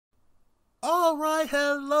Alright,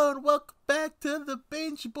 hello and welcome back to the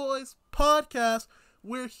Binge Boys podcast.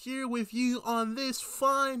 We're here with you on this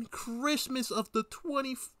fine Christmas of the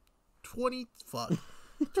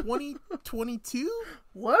 2022?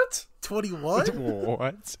 What? 21?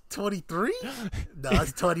 What? 23? No,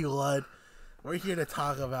 it's 21. We're here to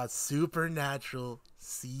talk about Supernatural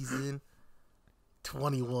Season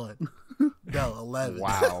 21. No, 11.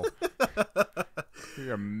 Wow.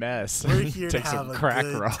 You're a mess. We're here to Take have some a crack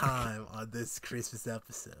good rock. time on this Christmas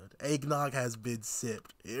episode. Eggnog has been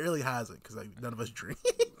sipped. It really hasn't, because none of us drink.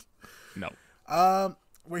 No.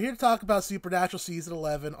 We're here to talk about Supernatural Season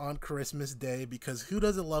 11 on Christmas Day, because who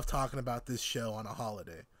doesn't love talking about this show on a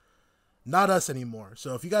holiday? Not us anymore.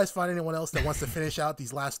 So if you guys find anyone else that wants to finish out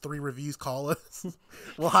these last 3 reviews, call us.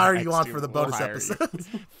 We'll hire you on for the bonus episodes.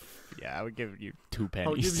 Yeah, I would give you 2 pennies.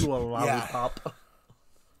 I'll give you a lollipop. Yeah.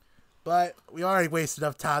 But we already wasted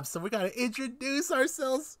enough time, so we got to introduce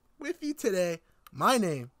ourselves with you today. My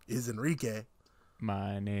name is Enrique.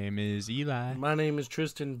 My name is Eli. My name is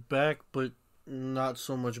Tristan, back, but not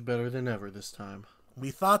so much better than ever this time. We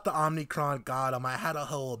thought the Omicron got him. I had a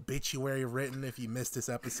whole obituary written if you missed this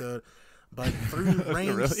episode. But through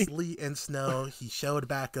rain, Really? sleet, and snow, he showed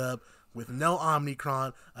back up with no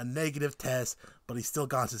Omicron, a negative test, but he still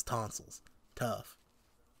got his tonsils. Tough.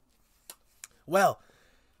 Well,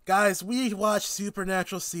 guys, we watched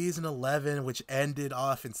Supernatural Season 11, which ended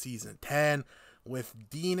off in Season 10, with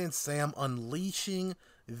Dean and Sam unleashing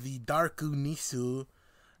the Darku Nisu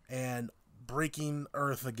and breaking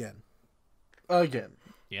Earth again. Again.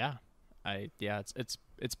 Yeah. It's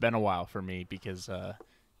been a while for me because I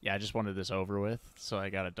just wanted this over with, so I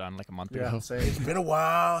got it done like a month ago. Same. It's been a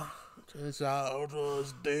while since I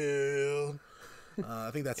was down.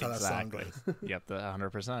 I think that's how that song goes. Yep,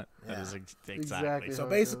 100%. Yeah. That is exactly. Exactly. So how it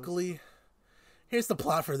basically, here's the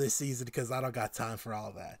plot for this season because I don't got time for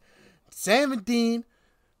all that. Sam and Dean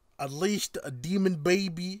unleashed a demon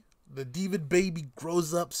baby. The demon baby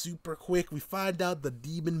grows up super quick. We find out the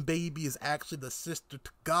demon baby is actually the sister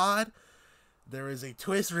to God. There is a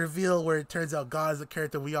twist reveal where it turns out God is a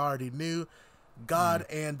character we already knew. God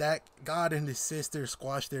and his sister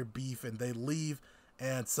squash their beef and they leave.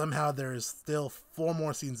 And somehow there's still 4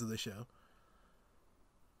 more scenes of the show.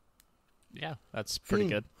 Yeah, that's pretty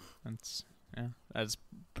good. That's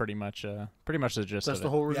pretty much the gist That's of the it.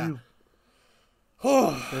 whole review.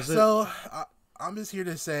 So I'm just here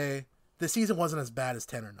to say this season wasn't as bad as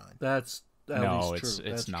 10 or 9. That's at No, least true.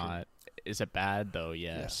 it's That's not. Is it bad though?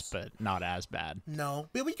 Yes. Yes, but not as bad. No,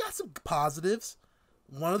 but we got some positives.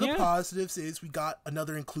 One of the positives is we got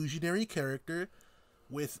another inclusionary character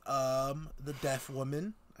with the deaf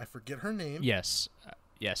woman. I forget her name. Yes,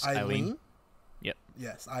 Eileen. Eileen. Yep.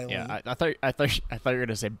 Yes, Eileen. Yeah, I thought you were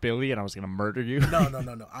gonna say Billy, and I was gonna murder you.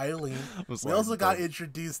 No, Eileen. Was We like, also got bro.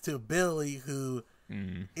 introduced to Billy, who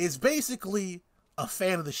is basically a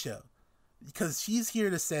fan of the show. Because she's here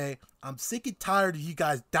to say, I'm sick and tired of you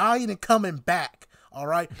guys dying and coming back. All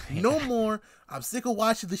right? No more. I'm sick of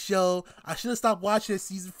watching the show. I should have stopped watching at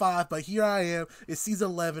season 5, but here I am. It's season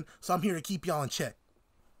 11, so I'm here to keep y'all in check.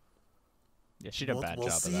 Yeah, she did a bad We'll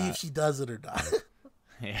job see of that. if she does it or not.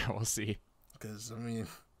 Yeah, we'll see. Because, I mean,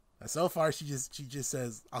 so far she just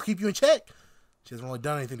says, I'll keep you in check. She hasn't really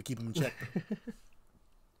done anything to keep him in check.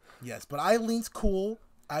 Yes, but Eileen's cool.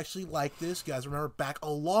 I actually like this. You guys remember back a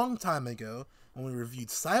long time ago when we reviewed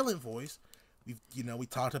Silent Voice, we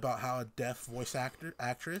talked about how a deaf voice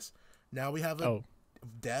actress. Now we have a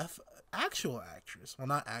deaf actual actress. Well,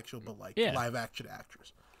 not actual, but live action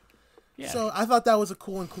actress. Yeah. So I thought that was a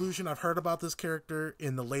cool inclusion. I've heard about this character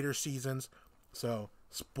in the later seasons. So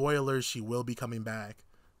spoilers, she will be coming back.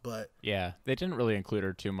 But yeah, they didn't really include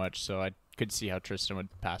her too much, so I could see how Tristan would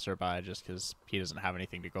pass her by just because he doesn't have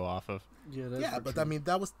anything to go off of. But I mean,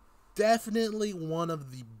 that was definitely one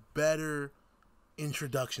of the better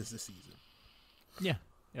introductions this season. Yeah,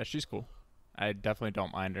 she's cool. I definitely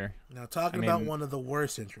don't mind her. Now, talking about one of the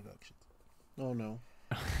worst introductions. Oh, no.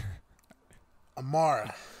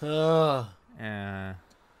 Amara. Yeah,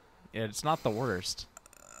 it's not the worst.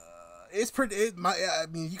 It's pretty. I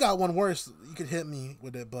mean, you got one worse. You could hit me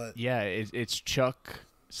with it, but Yeah, it's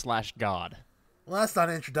Chuck/God. well, that's not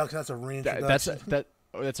an introduction. That's a reintroduction. That's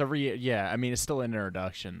a Yeah, I mean, it's still an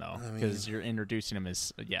introduction though, because you're introducing him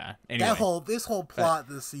as Anyway, this whole plot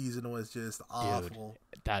this season was just awful.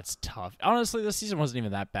 Dude, that's tough. Honestly, this season wasn't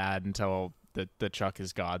even that bad until the Chuck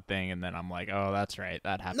is God thing, and then I'm like, oh, that's right,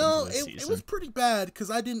 that happens No, in this season. it was pretty bad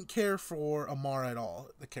because I didn't care for Amara at all,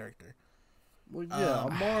 the character. Well, yeah,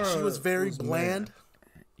 Amara. She was very bland,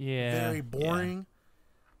 Yeah, very boring.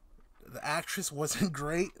 The actress wasn't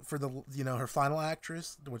great for the her final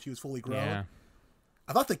actress when she was fully grown. Yeah.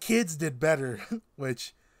 I thought the kids did better,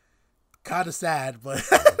 which kind of sad, but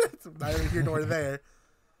neither here nor there.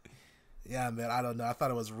 Yeah, man, I don't know. I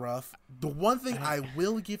thought it was rough. The one thing I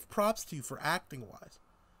will give props to for acting wise,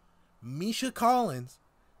 Misha Collins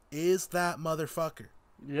is that motherfucker.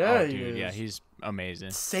 Yeah, dude, yeah, he's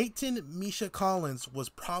amazing. Satan Misha Collins was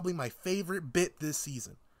probably my favorite bit this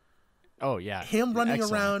season. Oh yeah, him running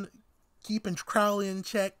excellent. around, keeping Crowley in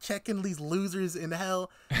check, checking these losers in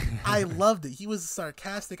hell. I loved it. He was a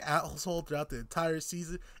sarcastic asshole throughout the entire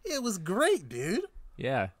season. It was great, dude.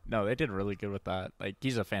 Yeah, no, they did really good with that. Like,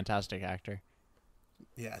 he's a fantastic actor.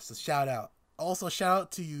 Yeah, so shout out. Also, shout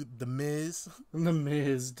out to you, The Miz. The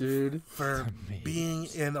Miz, dude. For being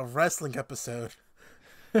in a wrestling episode.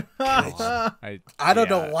 I don't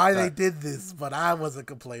know why they did this, but I wasn't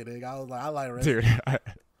complaining. I was like, I like wrestling. Dude,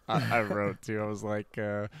 I wrote too. I was like,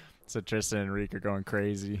 said Tristan and Enrique are going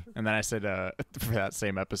crazy. And then I said, for that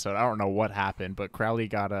same episode, I don't know what happened, but Crowley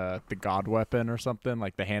got the God weapon or something,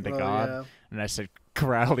 like the hand of God. Yeah. And I said,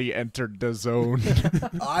 Crowley entered the zone.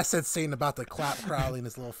 I said Satan about to clap Crowley and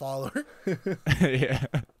his little follower. Yeah.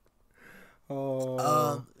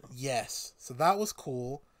 Oh. Yes. So that was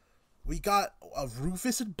cool. We got a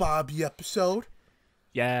Rufus and Bobby episode.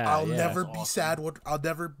 Yeah. I'll yeah, never that's be awesome. sad. I'll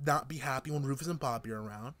never not be happy when Rufus and Bobby are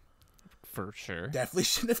around. For sure. Definitely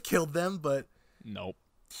shouldn't have killed them, but Nope.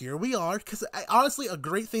 here we are. Because honestly, a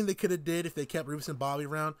great thing they could have did if they kept Rufus and Bobby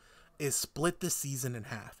around is split the season in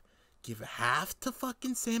half. Give half to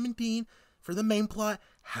fucking Sam and Dean for the main plot,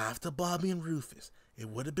 half to Bobby and Rufus. It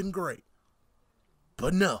would have been great.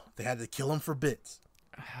 But no, they had to kill them for bits.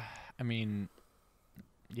 I mean,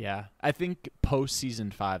 yeah. I think post season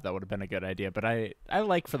 5 that would have been a good idea, but I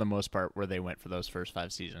like for the most part where they went for those first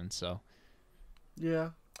 5 seasons, so. Yeah.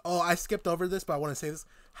 Oh, I skipped over this, but I want to say this.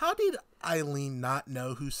 How did Eileen not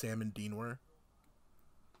know who Sam and Dean were?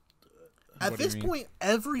 At this point,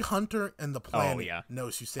 every hunter in the planet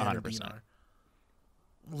knows who Sam and Dean 100%. are.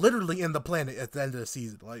 Literally in the planet at the end of the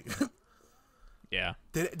season. Like, Yeah.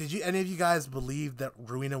 Did you any of you guys believe that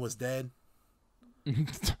Rowena was dead?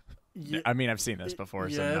 I mean, I've seen this before,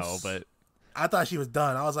 so no, but I thought she was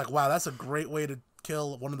done. I was like, wow, that's a great way to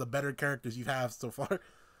kill one of the better characters you have so far.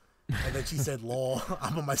 And then she said, lol,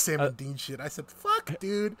 I'm on my Sam and Dean shit. I said, fuck,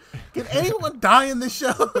 dude. Can anyone die in this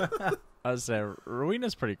show? I was saying,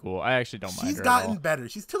 Rowena's pretty cool. I actually don't mind She's her gotten at all. better.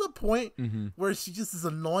 She's to the point where she's just this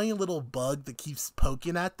annoying little bug that keeps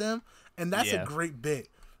poking at them. And that's a great bit.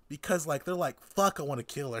 Because, like, they're like, fuck, I want to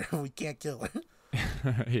kill her. We can't kill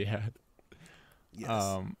her. Yeah.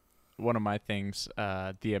 Yes. One of my things,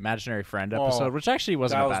 the imaginary friend episode, which actually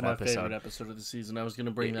wasn't a bad That was my episode. favorite episode of the season. I was going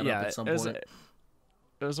to bring that up at some point.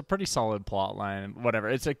 It was a pretty solid plot line. Whatever.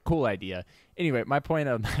 It's a cool idea. Anyway, my point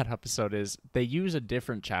of that episode is they use a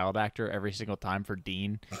different child actor every single time for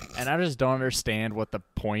Dean, and I just don't understand what the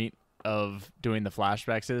point of doing the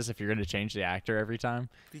flashbacks is if you're going to change the actor every time.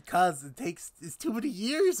 Because it's too many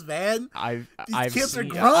years, man. I've kids are seen,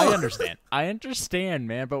 grown. I understand,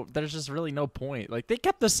 man, but there's just really no point. Like, they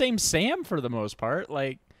kept the same Sam for the most part.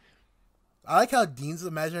 Like, I like how Dean's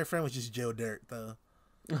imaginary friend was just Joe Dirt, though.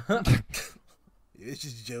 It's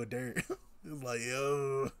just Joe Dirt. It's like,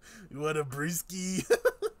 yo, you want a brewski?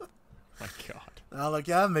 my God. I'm like,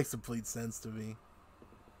 yeah, that makes complete sense to me.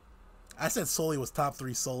 I said Sully was top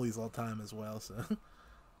 3 Sullys all time as well, so.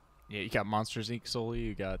 Yeah, you got Monsters Inc. Sully,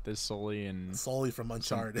 you got this Sully, and... Sully from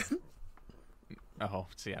Uncharted. Oh,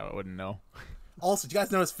 see, I wouldn't know. Also, did you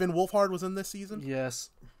guys notice Finn Wolfhard was in this season?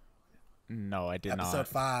 Yes. No, I did Episode not.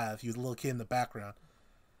 5. He was a little kid in the background.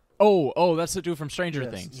 Oh, that's the dude from Stranger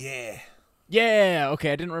Yes. Things. Yeah. Yeah,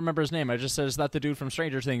 okay, I didn't remember his name. I just said, is that the dude from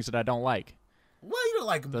Stranger Things that I don't like? Well, you don't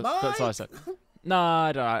like Mike. That's all I said. No,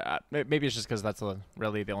 I don't. Maybe it's just because that's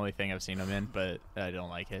really the only thing I've seen him in, but I don't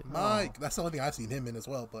like it. Mike. That's the only thing I've seen him in as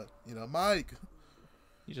well, but, Mike.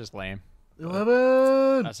 He's just lame.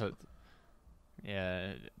 11. That's what.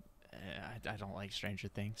 Yeah, I don't like Stranger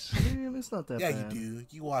Things. Man, it's not that Yeah, bad. you do.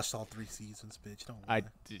 You watched all 3 seasons, bitch. Don't lie.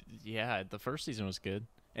 Yeah, the first season was good.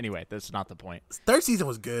 Anyway, that's not the point. 3rd season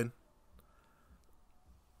was good.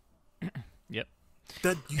 Yep.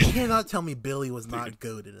 You cannot tell me Billy was not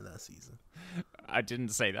goated in that season. I didn't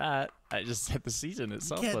say that. I just said the season You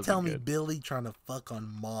itself can't wasn't tell me good. Billy trying to fuck on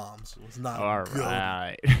moms was not All goated.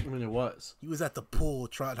 right. I mean, it was. He was at the pool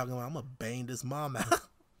talking about, I'm going to bang this mom out.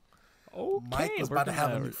 Okay, Mike was we're about to have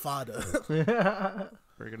a gonna- new father.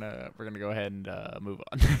 We're gonna go ahead and move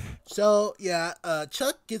on. So, yeah,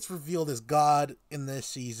 Chuck gets revealed as God in this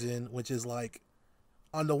season, which is like,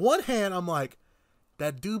 on the one hand, I'm like,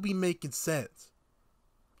 that do be making sense.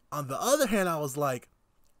 On the other hand, I was like,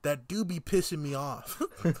 that do be pissing me off.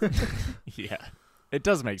 Yeah. It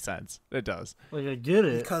does make sense. It does. Like, I get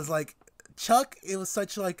it. Because, like, Chuck, it was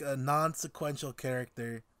such, like, a non-sequential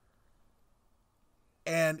character.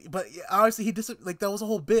 But obviously like, that was a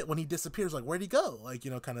whole bit when he disappears. Like, where'd he go? Like,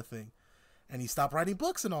 kind of thing. And he stopped writing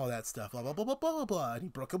books and all that stuff. Blah, blah, blah, blah, blah, blah. And he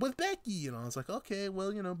broke up with Becky. It's like, okay,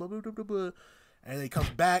 well, blah, blah, blah, blah, blah. And then he comes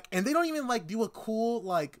back. And they don't even, like, do a cool,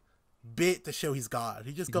 like, bit to show he's God.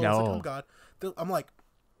 He just goes, like, I'm God. I'm like,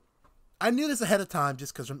 I knew this ahead of time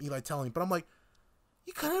just because from Eli telling me. But I'm like,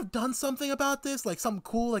 you could have done something about this. Like, something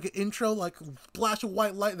cool, like an intro, like, flash of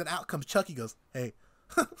white light. And then out comes Chuck. He goes, hey.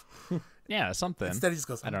 Yeah, something. Instead, he just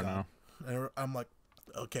goes, I don't know. And I'm like,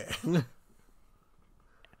 okay.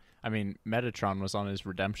 I mean, Metatron was on his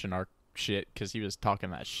redemption arc shit because he was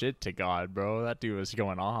talking that shit to God, bro. That dude was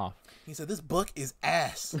going off. He said, this book is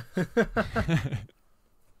ass.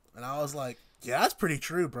 And I was like, yeah, that's pretty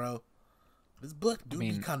true, bro. This book do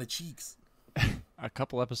be kind of cheeks. A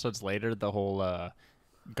couple episodes later, the whole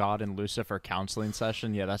God and Lucifer counseling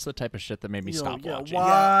session. Yeah, that's the type of shit that made me stop watching.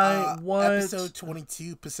 Why? What? Episode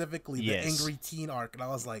 22, specifically, the angry teen arc. And I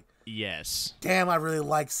was like, yes. Damn, I really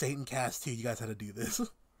like Satan Cast too. You guys had to do this.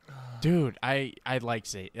 Dude, I like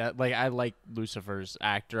Satan. Like, I like Lucifer's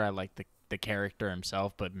actor. I like the character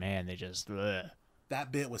himself. But, man, they just... Ugh.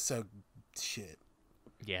 That bit was so shit.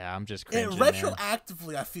 Yeah, I'm just cringing, It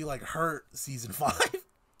retroactively, I feel like, hurt season 5.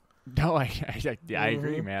 No, I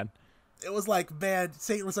agree, man. It was like, man,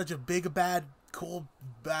 Satan was such a big, bad, cool,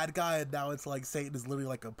 bad guy, and now it's like Satan is literally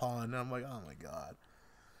like a pawn. And I'm like, oh my god.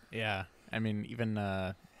 Yeah, I mean, even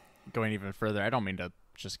going even further, I don't mean to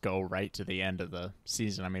just go right to the end of the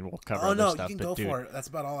season. I mean, we'll cover other stuff. You can go for it. That's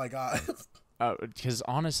about all I got. Because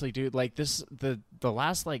honestly, dude, like the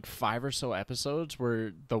last like 5 or so episodes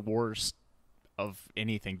were the worst of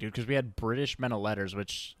anything, dude, because we had British Men of Letters,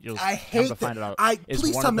 which you'll come to find out.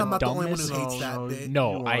 Please tell me I'm not the only one who hates that bit.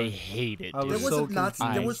 No, I hate it, dude.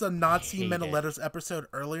 There was a Nazi Men of Letters episode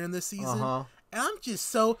earlier in this season, and I'm just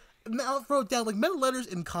so... I wrote down, like, Men of Letters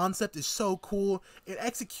in concept is so cool. In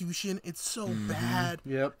execution, it's so bad.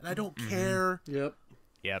 Yep. And I don't care. Yep.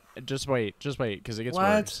 Just wait, because it gets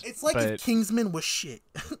worse. It's like if Kingsman was shit.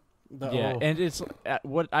 Yeah, and it's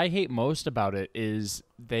what I hate most about it is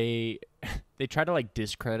they try to like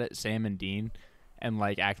discredit Sam and Dean and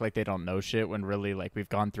like act like they don't know shit when really like we've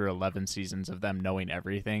gone through 11 seasons of them knowing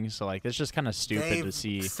everything. So like it's just kind of stupid to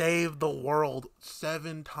see. Saved the world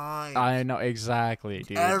 7 times. I know exactly,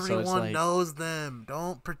 dude. Everyone knows them.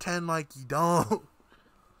 Don't pretend like you don't.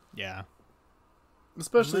 Yeah.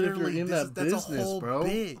 Especially if you're in that business, that's a whole bro.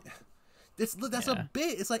 Bit. That's a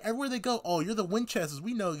bit. It's like everywhere they go, oh, you're the Winchesters.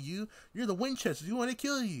 We know you. You're the Winchesters. We want to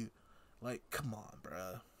kill you. Like, come on,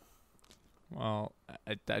 bro. Well,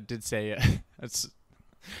 I did say, let's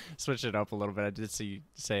switch it up a little bit. I did say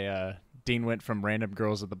Dean went from random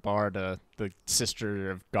girls at the bar to the sister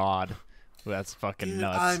of God. That's fucking Dude,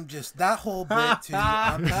 nuts. I'm just, that whole bit, too.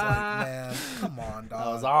 I'm just like, man, come on, dog. That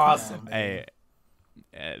was awesome. Hey,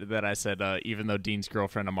 then I said, even though Dean's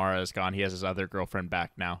girlfriend Amara is gone, he has his other girlfriend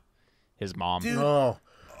back now. His mom. Dude, oh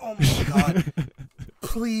my god.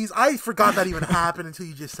 Please. I forgot that even happened until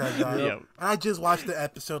you just said that. Yep. And I just watched the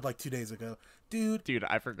episode like 2 days ago. Dude,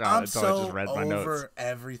 I forgot I'm until so I just read my notes. over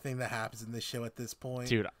everything that happens in this show at this point.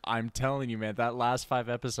 Dude, I'm telling you, man, that last 5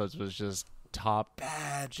 episodes was just top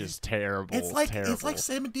bad. Just terrible. It's like terrible. It's like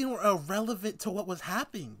Sam and Dean were irrelevant to what was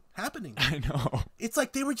happening. I know. It's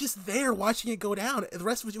like they were just there watching it go down. The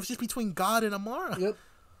rest of it was just between God and Amara. Yep.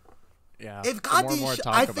 Yeah. If God didn't,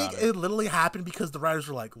 I think it literally happened because the writers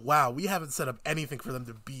were like, "Wow, we haven't set up anything for them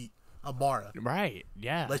to beat Amara." Right?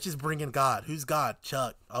 Yeah. Let's just bring in God. Who's God?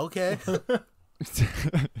 Chuck. Okay.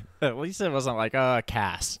 At least it wasn't like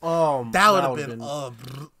Cass. Oh, that would have been.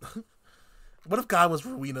 What if God was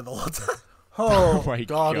Rowena the whole time? Oh my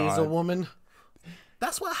God, he's a woman.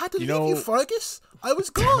 That's why I had to leave you, Fergus. I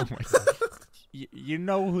was gone. You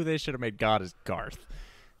know who they should have made God is Garth.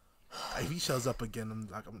 If he shows up again, I'm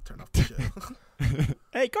not gonna turn off the show.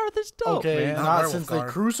 Hey, Garth is dope. Okay, man. not since they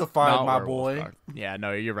crucified my boy. Garth. Yeah,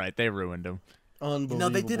 no, you're right. They ruined him. Unbelievable. No,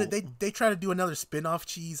 they did it. They tried to do another spin-off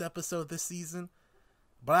Cheese episode this season,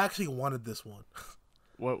 but I actually wanted this one.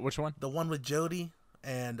 Which one? The one with Jody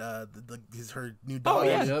and her new dog. Oh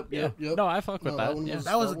yeah, yep. No, I fuck with that.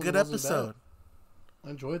 That was a good episode.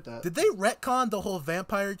 I enjoyed that. Did they retcon the whole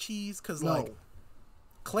vampire cheese? Because like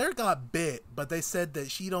Claire got bit, but they said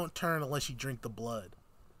that she don't turn unless you drink the blood.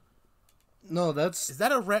 No, is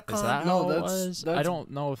that a retcon? Is that how it was? I don't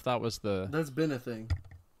know if that was the. That's been a thing.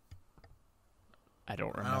 I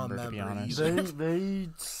don't remember to be honest. They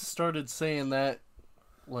started saying that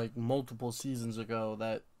like multiple seasons ago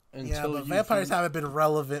that Yeah, but vampires haven't been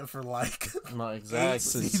relevant for like No, exactly.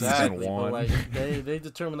 Season But one. like they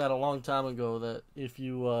determined that a long time ago that if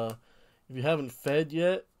you haven't fed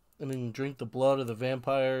yet and then you drink the blood of the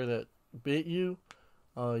vampire that bit you,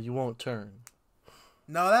 you won't turn.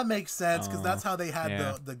 No, that makes sense because that's how they had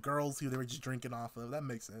yeah. the girls who they were just drinking off of. That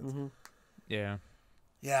makes sense. Mm-hmm. Yeah.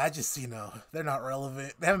 Yeah, I just they're not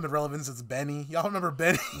relevant. They haven't been relevant since Benny. Y'all remember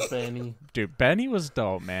Benny? Benny. Dude, Benny was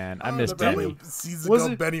dope, man. I miss remember how Benny. many seasons Was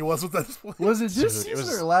ago it- Benny was with us. Was it this Dude, season it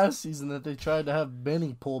was- or last season that they tried to have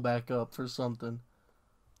Benny pull back up for something?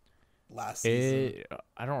 Last season.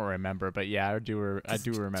 I don't remember, but yeah, I do remember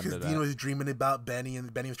Because that. Dean was dreaming about Benny,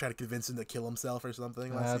 and Benny was trying to convince him to kill himself or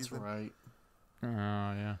something last That's season. right. Oh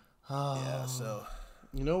yeah. Yeah, so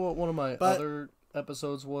You know what one of my But- other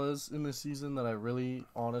episodes was in this season that I really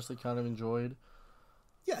honestly kind of enjoyed?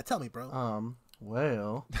 yeah, tell me, bro.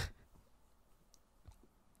 Well,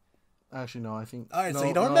 actually no, I think All right, no, so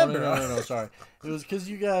you don't no, remember. No, sorry. It was cuz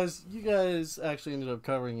you guys actually ended up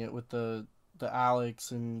covering it with the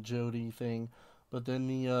Alex and Jody thing. But then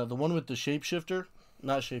the one with the shapeshifter,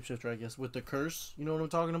 not shapeshifter, I guess, with the curse, you know what I'm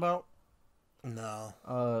talking about? No,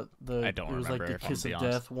 I don't it was like remember, the if I'm kiss to of be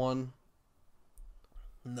honest. death one.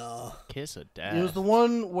 no. Kiss of death. It was the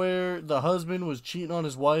one where the husband was cheating on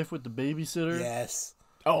his wife with the babysitter. Yes.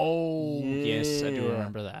 Oh, yes, I do Yeah.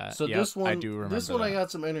 remember that. So Yep, this one, I do remember this one, that. I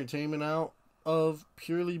got some entertainment out of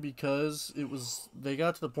purely because it was. They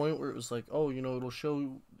got to the point where it was like, oh, it'll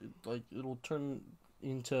show, like it'll turn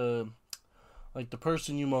into, like the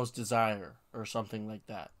person you most desire or something like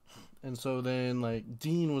that. And so then like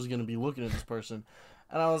Dean was gonna be looking at this person,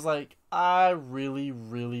 and I was like, I really,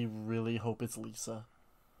 really, really hope it's Lisa.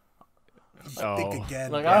 I think Oh.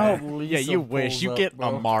 again. Like bro. I hope Lisa. Yeah, you wish pulls you up, get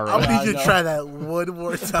bro. Amara. I'm Yeah, gonna I need you to know. try that one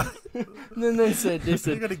more time. And then they said,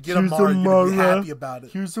 You're gonna get "Here's Amara. You're gonna be Amara. happy about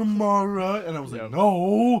it. Here's Amara," and I was Yep. like,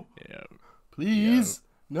 "No, Yeah, please,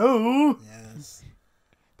 no." Yes.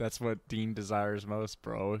 that's what Dean desires most,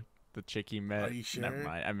 bro. The chick he met. Are you sure? Never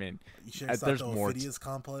mind. I mean, You sure it's not there's the more. Ophidius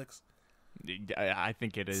complex? I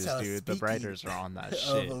think it is, So dude. The speaking writers are on that of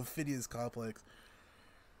shit. Ophidius complex.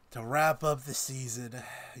 To wrap up the season,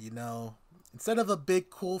 instead of a big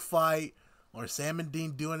cool fight or Sam and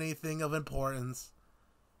Dean doing anything of importance,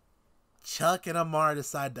 Chuck and Amar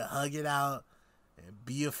decide to hug it out and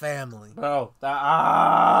be a family. Bro,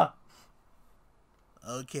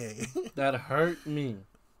 Okay. that hurt me.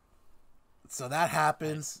 So that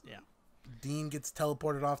happens. Yeah. Dean gets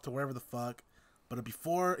teleported off to wherever the fuck. But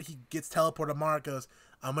before he gets teleported, Amar goes,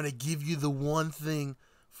 I'm going to give you the one thing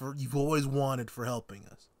for you've always wanted for helping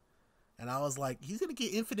us. And I was like, he's going to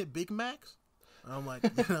get infinite Big Macs? And I'm like,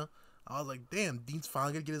 I was like, damn, Dean's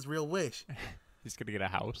finally going to get his real wish. He's gonna get a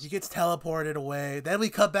house. He gets teleported away. Then we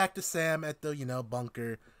cut back to Sam at the,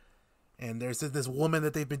 bunker. And there's this woman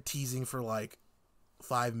that they've been teasing for like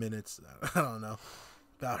 5 minutes. I don't know.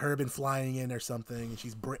 About her been flying in or something. And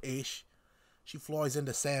she's British. She flies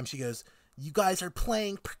into Sam. She goes, you guys are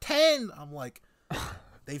playing pretend. I'm like,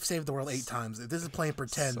 they've saved the world 8 times. If this is playing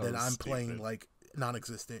pretend, So then I'm stupid. playing like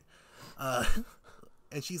non-existent.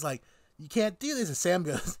 And she's like, you can't do this. And Sam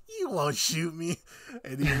goes, you won't shoot me.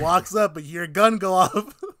 And he walks up and you hear a gun go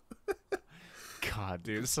off. God,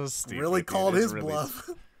 dude, it's so stupid. Really dude. called It's his really bluff.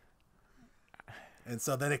 And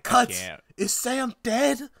so then it cuts. can't. Is Sam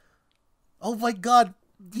dead? Oh my god,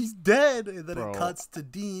 he's dead. And then Bro. it cuts to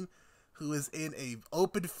Dean, who is in a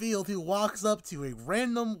open field, who walks up to a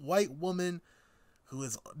random white woman who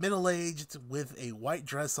is middle-aged with a white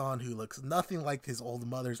dress on, who looks nothing like his old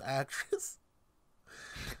mother's actress.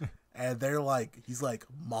 And he's like,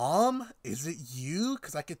 Mom, is it you?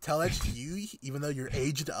 Because I could tell that's you, even though you're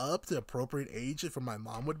aged up to appropriate age for my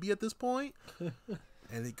mom would be at this point.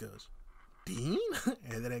 And it goes, Dean?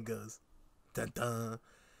 And then it goes, dun dun.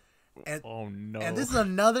 And, Oh no. and this is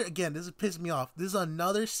another, again, this is pissing me off. This is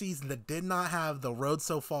another season that did not have The Road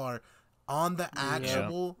So Far on the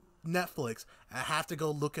actual Netflix. I have to go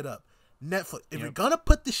look it up. Netflix, if you're going to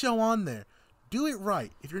put the show on there, do it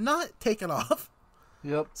right. If you're not, take it off.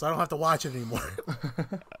 Yep. So I don't have to watch it anymore.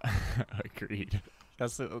 Agreed.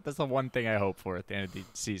 That's the one thing I hope for at the end of the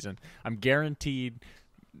season. I'm guaranteed.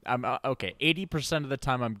 I'm okay. 80% of the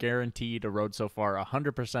time, I'm guaranteed a Road So Far.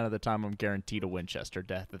 100% of the time, I'm guaranteed a Winchester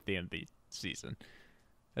death at the end of the season.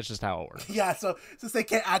 That's just how it works. Yeah, so since they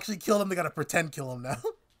can't actually kill him, they got to pretend kill him now.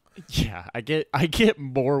 Yeah, I get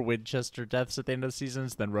more Winchester deaths at the end of the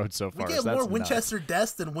seasons than Road So We Far. get so that's more nuts. Winchester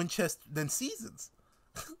deaths than seasons.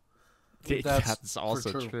 That's for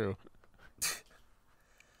also true. true.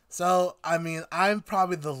 So, I mean, I'm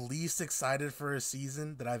probably the least excited for a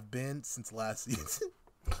season that I've been since last season.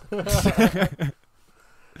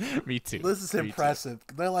 Me too. This is Me too. impressive.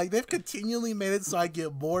 They're like, they've continually made it so I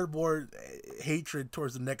get more and more hatred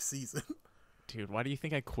towards the next season. Dude, why do you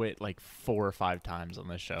think I quit like 4 or 5 times on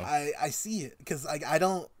this show? I see it because I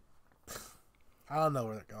don't know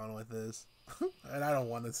where they're going with this, and I don't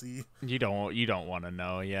want to see. You don't want to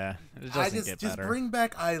know. Yeah, it I doesn't get just better. bring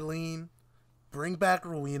back Eileen, bring back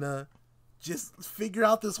Rowena, just figure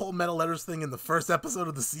out this whole metal letters thing in the first episode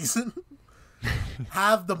of the season.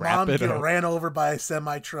 Have the Wrap mom it get up. ran over by a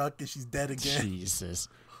semi truck and she's dead again. Jesus.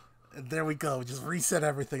 And there we go. Just reset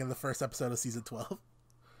everything in the first episode of season 12.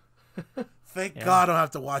 Thank Yeah. God I don't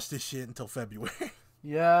have to watch this shit until February.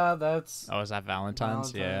 Yeah, that's Oh, is that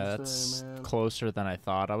Valentine's? Yeah, Valentine's that's Day, man. closer than I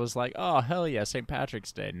thought. I was like, oh, hell yeah, St.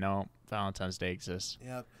 Patrick's Day. No, Valentine's Day exists.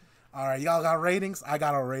 Yep. All right, y'all got ratings? I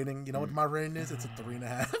got a rating. You know what my rating is? It's a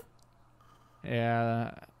 3.5.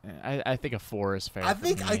 Yeah, I think a 4 is fair. I for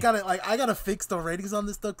think me. I gotta fix the ratings on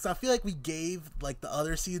this though, because I feel like we gave like the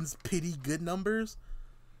other seasons pretty good numbers.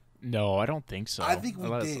 No, I don't think so. I think we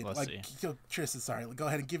Let's- did. Let's Like, see. yo, Tristan, sorry. Go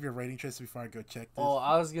ahead and give your rating, Tristan, before I go check this. Oh,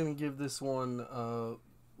 I was gonna give this one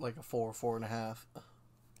like a 4.5.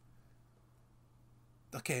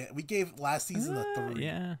 Okay, we gave last season a 3.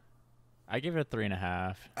 Yeah, I give it a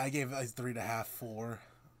 3.5. I gave it a 3.5, 4.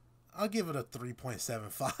 I'll give it a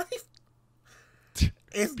 3.75.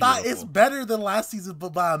 It's not. It's Beautiful. better than last season, but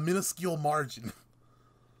by a minuscule margin.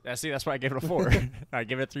 Yeah, see, that's why I gave it a 4. I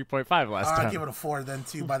gave it 3.5 last time. I'll give it a 4 then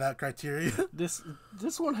too by that criteria. This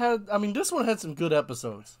one had some good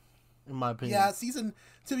episodes, in my opinion. Yeah, season.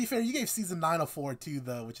 To be fair, you gave season 9 a 4 too,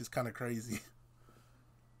 though, which is kind of crazy.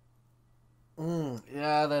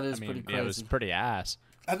 Yeah, that is I mean, pretty yeah, crazy. it was pretty ass.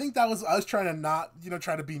 I think that was. I was trying to not,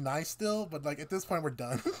 try to be nice still, but like at this point, we're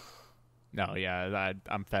done. No, yeah,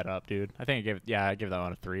 I'm fed up, dude. I think I give that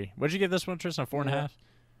one a 3. What'd you give this one, Tristan? 4.5?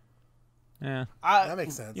 Yeah. That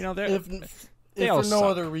makes sense. They're if they for all no suck.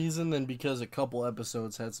 other reason than because a couple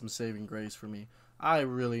episodes had some saving grace for me. I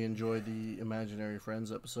really enjoyed the Imaginary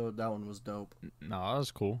Friends episode. That one was dope. No, that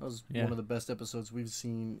was cool. That was Yeah. one of the best episodes we've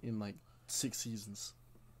seen in like 6 seasons.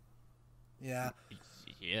 Yeah.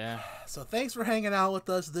 Yeah. So thanks for hanging out with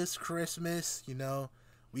us this Christmas.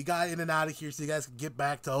 We got in and out of here so you guys can get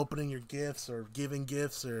back to opening your gifts or giving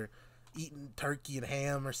gifts or eating turkey and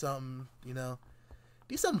ham or something.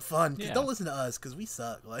 Do something fun. 'Cause Yeah. Don't listen to us because we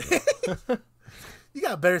suck. Like, you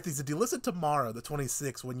got better things to do. Listen tomorrow, the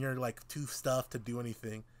 26th, when you're like too stuffed to do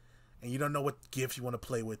anything, and you don't know what gifts you want to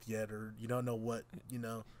play with yet, or you don't know what you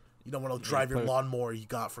don't want to drive your play with- lawnmower you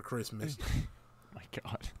got for Christmas. My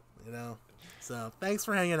God. So thanks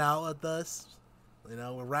for hanging out with us.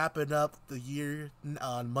 We're wrapping up the year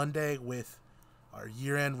on Monday with our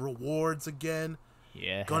year-end rewards again.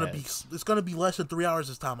 Yeah. It's gonna be less than 3 hours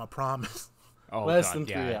this time, I promise. Oh, Less God, than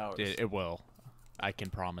 3 yeah, hours. It will. I can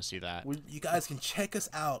promise you that. You guys can check us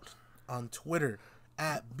out on Twitter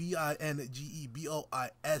at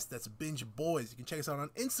BINGEBOIS. That's Binge Boys. You can check us out on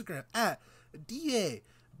Instagram at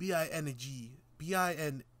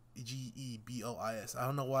DABINGEBOIS. I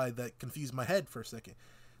don't know why that confused my head for a second.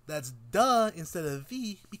 That's duh instead of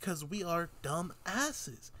V because we are dumb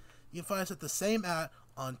asses. You can find us at the same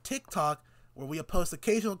on TikTok where we post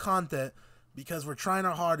occasional content because we're trying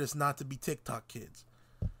our hardest not to be TikTok kids.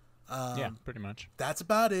 Yeah, pretty much. That's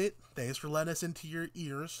about it. Thanks for letting us into your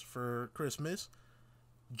ears for Christmas.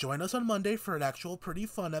 Join us on Monday for an actual pretty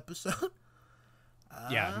fun episode.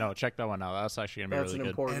 Yeah, no, check that one out. That's actually gonna be That's really an good.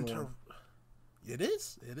 important And one. it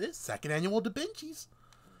is. Second annual Bingies.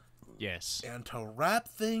 Yes. And to wrap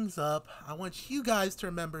things up, I want you guys to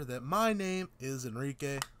remember that my name is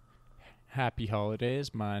Enrique. Happy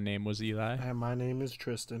holidays. My name was Eli. And my name is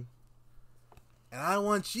Tristan. And I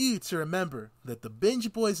want you to remember that the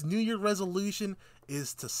Binge Boys New Year resolution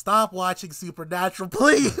is to stop watching Supernatural,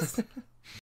 please.